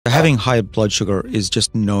Having high blood sugar is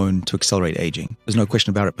just known to accelerate aging. There's no question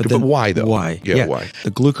about it. But why, though? Why? Yeah, why? The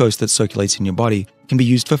glucose that circulates in your body can be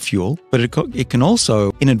used for fuel, but it can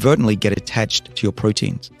also inadvertently get attached to your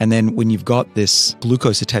proteins. And then when you've got this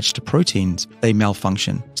glucose attached to proteins, they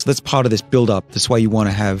malfunction. So that's part of this buildup. That's why you want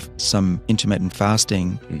to have some intermittent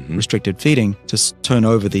fasting, restricted feeding to turn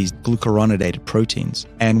over these glucuronidated proteins.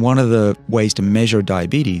 And one of the ways to measure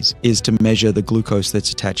diabetes is to measure the glucose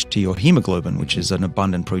that's attached to your hemoglobin, which is an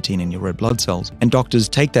abundant protein in your red blood cells. And doctors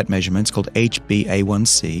take that measurement, it's called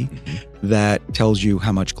HbA1c, that tells you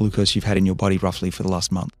how much glucose you've had in your body roughly for the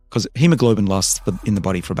last month. Because hemoglobin lasts in the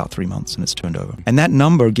body for about 3 months and it's turned over. And that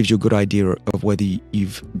number gives you a good idea of whether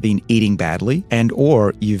you've been eating badly and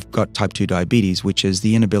or you've got type 2 diabetes, which is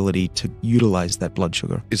the inability to utilize that blood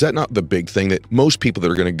sugar. Is that not the big thing that most people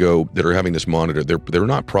that are going to go, that are having this monitor, they're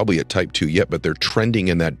not probably at type 2 yet, but they're trending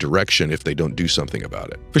in that direction if they don't do something about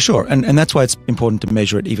it? For sure. And that's why it's important to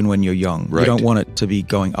measure it even when you're young. Right. You don't want it to be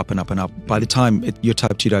going up and up and up. By the time you're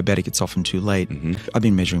type 2 diabetic, it's often too late. I've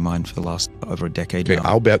been measuring mine for the last over a decade now.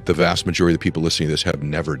 I'll bet the vast majority of the people listening to this have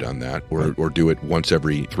never done that or do it once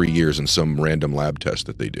every 3 years in some random lab test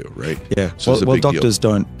that they do, right? Yeah. So well, doctors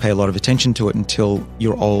don't pay a lot of attention to it until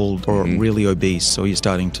you're old or really obese, or you're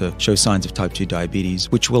starting to show signs of type 2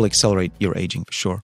 diabetes, which will accelerate your aging for sure.